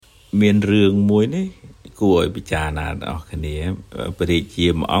មានរឿងមួយនេះគួរឲ្យពិចារណាដល់គ្នាព្រះរាជា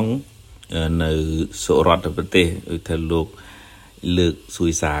មួយអង្គនៅសុរដ្ឋប្រទេសថាលោកលើកសួ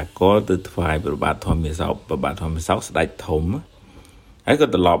យសាកលទៅថ្វាយព្រះបាទធម្មសោកស្ដេចធំហើយក៏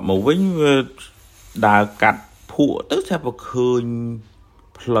ត្រឡប់មកវិញដើរកាត់ភក់ទៅថាបើឃើញ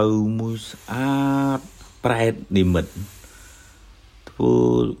ផ្លូវមួយស្អាតប្រែតនិមិត្តធ្វើ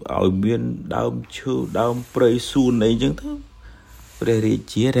ឲ្យមានដើមឈើដើមព្រៃសួនអីចឹងទៅព្រះរា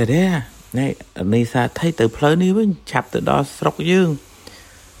ជានេះសាថៃទៅផ្លូវនេះវិញឆាប់ទៅដល់ស្រុកយើង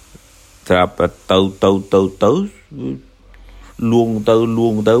ត្រាប់ទៅលួងទៅ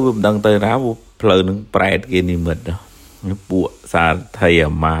វាមិនដឹងទៅណាផ្លូវនឹងប្រែតគេនិមិត្តពួកសាថៃ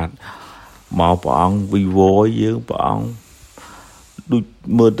អាមាត្យមកព្រះអង្គវិវរយើងព្រះអង្គដូច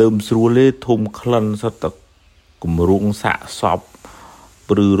មើលទៅមិនស្រួលទេធំក្លិនសតគម្រងសាក់សព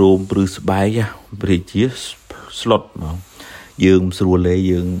ព្រឺរោមព្រឺស្បែកព្រះជាស្លុតមកយើងមិនស្រួលទេ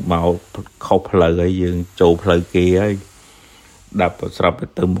យើងមកខុសផ្លូវហើយយើងចូលផ្លូវគេហើយដាក់ស្រាប់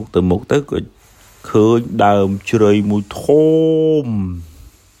ទៅមុខទៅក៏ឃើញដើមជ្រៃមួយធំ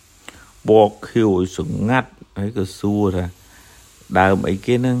បកខៀវឲ្យស្ងាត់ហើយក៏សួរថាដើមអី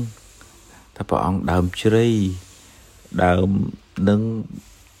គេហ្នឹងថាព្រះអង្គដើមជ្រៃដើមនឹង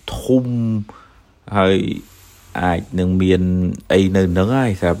ធំហើយអាចនឹងមានអីនៅហ្នឹងហើ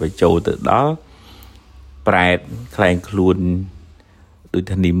យស្រាប់តែចូលទៅដល់ប្រែតខ្លែងខ្លួនដូច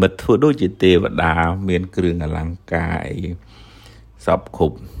ថានិមិត្តធ្វើដូចជាទេវតាមានគ្រឿងអលង្ការអីសពគ្រ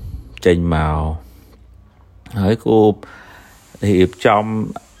ប់ចេញមកហើយក៏រៀបចំ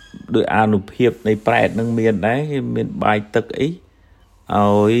ដោយអានុភាពនៃប្រែតនឹងមានដែរគេមានបាយទឹកអីឲ្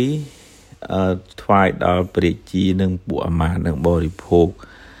យថ្វាយដល់ព្រះជានិងពួកអាមាត្យនឹងបរិភោគ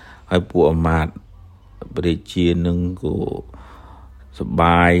ហើយពួកអាមាត្យព្រះជានឹងក៏ស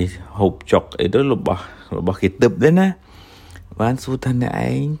បាយហូបចុកអីទៅរបស់គេទឹកដែរណាបានសួរថាអ្នកឯ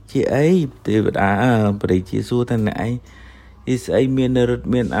ងជាអីទេវតាព្រះជាសួរថាអ្នកឯងអីស្អីមានរិទ្ធ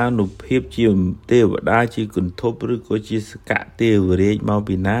មានអានុភាពជាទេវតាជាគន្ធពឬក៏ជាសកទេវរាជមក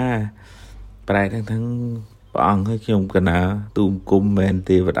ពីណាប្រែទាំងព្រះអង្គឲ្យខ្ញុំកណាទូមគុំមែន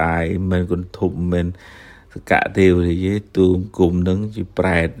ទេវតាមិនគន្ធពមិនសកទេវរាជទូមគុំនឹងជាប្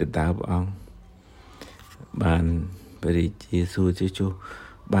រែតទៅតើព្រះអង្គបានព្រះរាជាសួរជុះ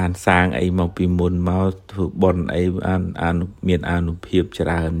បានសាងអីមកពីមុនមកធ្វើបុណ្យអីមានអានុភាពច្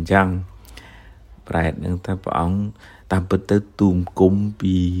រើនអញ្ចឹងប្រែតនឹងថាព្រះអង្គតាមពិតទៅទូមគុំ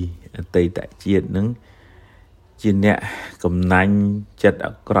ពីអតីតជាតិនឹងជាអ្នកកំណាញ់ចិត្ត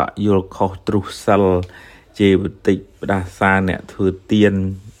អាក្រក់យល់ខុសទ្រុសសិលជេរបន្តិចផ្ដាសាអ្នកធ្វើទៀន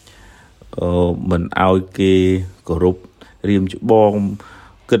មិនឲ្យគេគោរពរៀមច្បង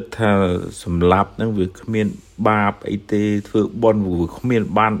គិតថាសម្លាប់ហ្នឹងវាគ្មានបាបអីទេធ្វើបុណ្យវាគ្មាន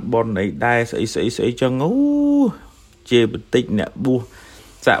បានបុណ្យអីដែរស្អីចឹងជេរបន្តិចអ្នកបួស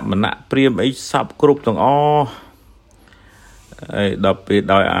សមណៈព្រាហ្មណ៍អីសពគ្រប់ទាំងអស់ហើយដល់ពេល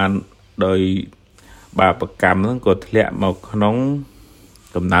ដោយបាបកម្មហ្នឹងក៏ធ្លាក់មកក្នុង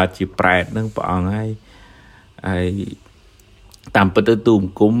កំណើតជាប្រែតហ្នឹងព្រះអង្គហើយតាមពិតទៅទូម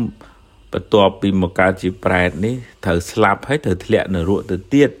គុំបន្ទាប់ពីមកកើតជាប្រែតនេះត្រូវស្លាប់ហើយត្រូវធ្លាក់នរកទៅ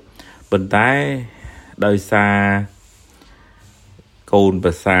ទៀតប៉ុន្តែដោយសារកូន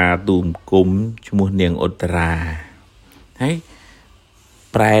ប្រសាទូមគុំឈ្មោះនាងឧត្តរាហើយ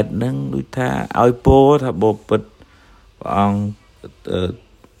ប្រែតនឹងដូចថាឲ្យពោថាបពិតព្រះអង្គ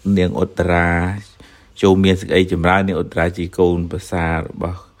នាងឧត្តរាចូលមានសេចក្តីចម្រើននាងឧត្តរាជាកូនប្រសារប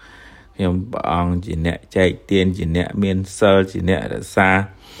ស់ខ្ញុំព្រះអង្គជាអ្នកចែកទានជាអ្នកមានសិលជាអ្នករក្សា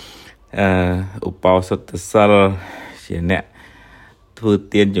ឧបោសថសិលជាអ្នកធ្វើ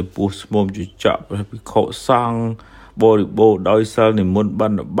ទានចំពោះស្មុំជចកព្រះភិក្ខុសង្ឃបរិបូរដោយសិលនិមន្តប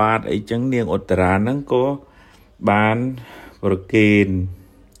ណ្ឌបាតអីចឹងនាងឧត្តរាហ្នឹងក៏បានប្រគេន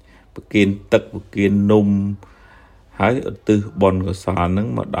ទឹកប្រគេននំហើយឧទ្ទិសបុណ្យកុសលហ្នឹង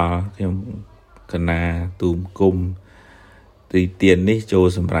មកដល់ខ្ញុំកណាទូមគុំទីទាននេះចូល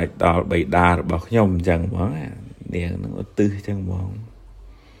សម្រេចដល់បិតារបស់ខ្ញុំអញ្ចឹងហ្មងនាងហ្នឹងឧទ្ទិសអញ្ចឹងហ្មង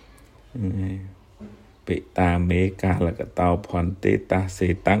បិតាមេកាលកតោផន្តេតាសេ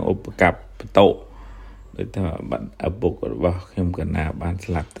តាំងឧបកបតោដូចថាឪពុករបស់ខ្ញុំកណាបាន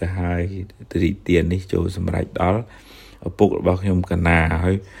ស្លាប់ទៅហើយទីទាននេះចូលសម្រេចដល់ឪពុករបស់ខ្ញុំកណា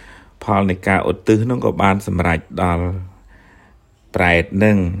ហើយផលនៃការឧទ្ទិសនោះក៏បានសម្រេចដល់ប្រែត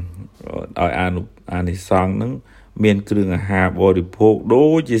នឹងដោយអានិសង្ឃនឹងមានគ្រឿងអាហារបរិភោគដូ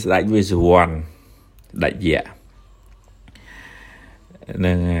ចជាស្ដេចវិសវណ្ណស្ដេចយៈហ្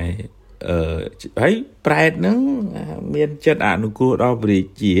នឹងហើយប្រែតនឹងមានចិត្តអនុគ្រោះដល់ព្រះរា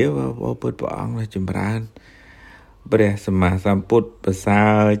ជាពុទ្ធព្រះអង្គចម្រើន ព្រះសម្មាសម្ពុទ្ធប្រសើ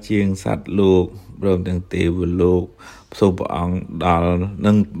រជាងសត្វលោកព្រមទាំងទេវលោកសូមព្រះអង្គដល់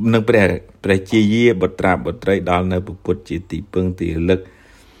នឹងព្រះជាយាបុត្រាបុត្រីដល់នៅពុទ្ធជាទីពឹងទីរលឹក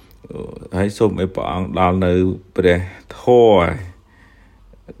ហើយសូមឲ្យព្រះអង្គដល់នៅព្រះធម៌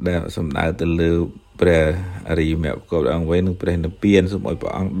ដែលសំដៅទៅលើព្រះអរិយមគ្គគ្រប់អង្គវិញនឹងព្រះនិព្វានសូមឲ្យព្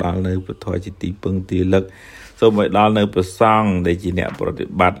រះអង្គដល់នៅព្រះធម៌ជាទីពឹងទីរលឹកសូមឲ្យដល់នៅព្រះសង្ឃដែលជាអ្នកប្រតិ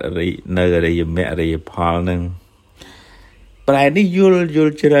បត្តិនៅអរិយមគ្គអរិយផលនឹងប្រែនេះយ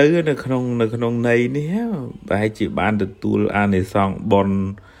ល់ជ្រៅនៅក្នុងន័យនេះប្រហែលជាបានទទួលអានិសង្សបុណ្យ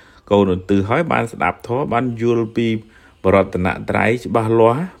កូនឧទ្ទិសហើយបានស្ដាប់ធម៌បានយល់ពីបរតនត្រ័យច្បាស់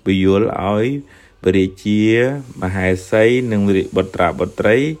លាស់ពយល់ឲ្យព្រះរាជាមហេសីនិងបុត្រាបុត្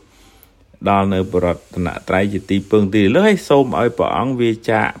រីដល់នៅបរតនត្រ័យជាទីពឹងទីរលឹកហើយសូមឲ្យព្រះអង្គវា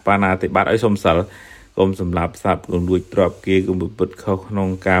ចាកបាណាតិបាតឲ្យសុំសិលកុំសម្លាប់សត្វកុំលួចទ្រព្យគេកុំប្រព្រឹត្តខុសក្នុង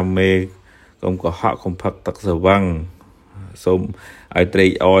កាមេកុំកុហកកុំផឹកទឹកស្វឹងសូមឲ្យត្រេក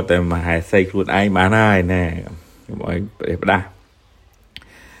អរតែមហេសីខ្លួនឯងបានហើយណាកុំឲ្យព្រះផ្ដាស់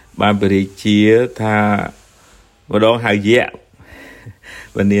បានព្រះរាជាថាម្ដងហៅយៈ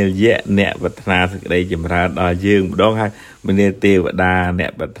វនាលយៈអ្នកប្រាថ្នាសេចក្តីចម្រើនដល់យើងម្ដងហើយវនាលទេវតាអ្ន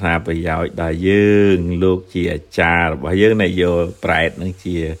កប្រាថ្នាប្រយោជន៍ដល់យើងលោកជាអាចារ្យរបស់យើងណាយកប្រែតនឹង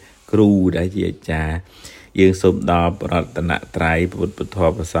ជាគ្រូដែលជាអាចារ្យយើងសូមដល់បរតនត្រ័យពុទ្ធពធ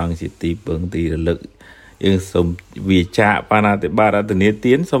ព្រះសង្ឃជាទីពឹងទីរលឹកយើងសូមវាចាកបាណាតិបាតរតនា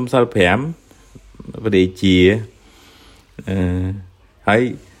ទានសូមសិល5ព្រះរាជាហើយ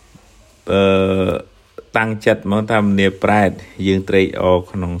តាំងចិត្តមកថាមនាប្រែតយើងត្រេកអរ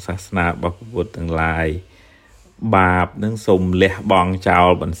ក្នុងសាសនារបស់ពុទ្ធទាំងឡាយបាបនឹងសូមលះបង់ចោល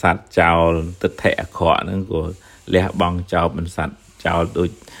បន្សត្វចោលទិដ្ឋិអក្រក់នឹងក៏លះបង់ចោលបន្សត្វចោលដូច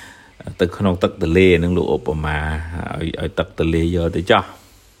ទៅក្នុងទឹកទលេនឹងលោកឧបមាឲ្យទឹកទលេយកទៅចោះ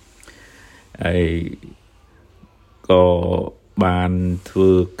ហើយក៏បានធ្វើ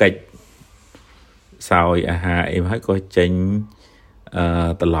កិច្ចសោយអាហារអីហើយក៏ចេញ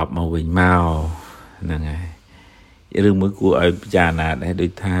ត្រឡប់មកវិញមកហ្នឹងហើយរឿងមួយគួរឲ្យពិចារណាដែរដូ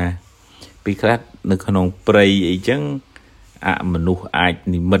ចថាពីខ្លះនៅក្នុងព្រៃអីចឹងអមនុស្សអាច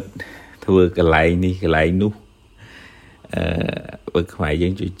និមិត្តធ្វើកន្លែងនេះកន្លែងនោះបើខ្មែរយើ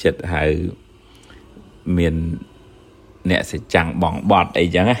ងជួយចិត្តហៅមានអ្នកសច្ចាំងបងបត់អី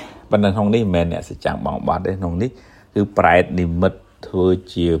ចឹងណាប៉ុន្តែក្នុងនេះមិនមែនអ្នកសច្ចាំងបងបត់ទេក្នុងនេះគឺប្រែតនិមិត្តធ្វើ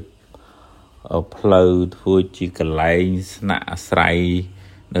ជាផ្លូវធ្វើជាកន្លែងស្នាក់អាស្រ័យ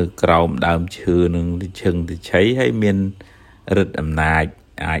នៅក្រោមដើមឈើនឹងឈឹងទៅឆៃហើយមានឫទ្ធិអំណាច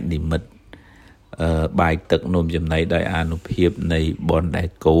អាចនិមិត្តបាយទឹកនំចំណីដោយអានុភាពនៃបុណ្យដែល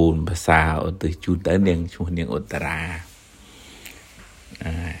កូនភាសាឧទ្ទិសជូនទៅនាងឈ្មោះនាងឧត្តរា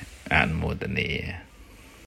អនុមោទនា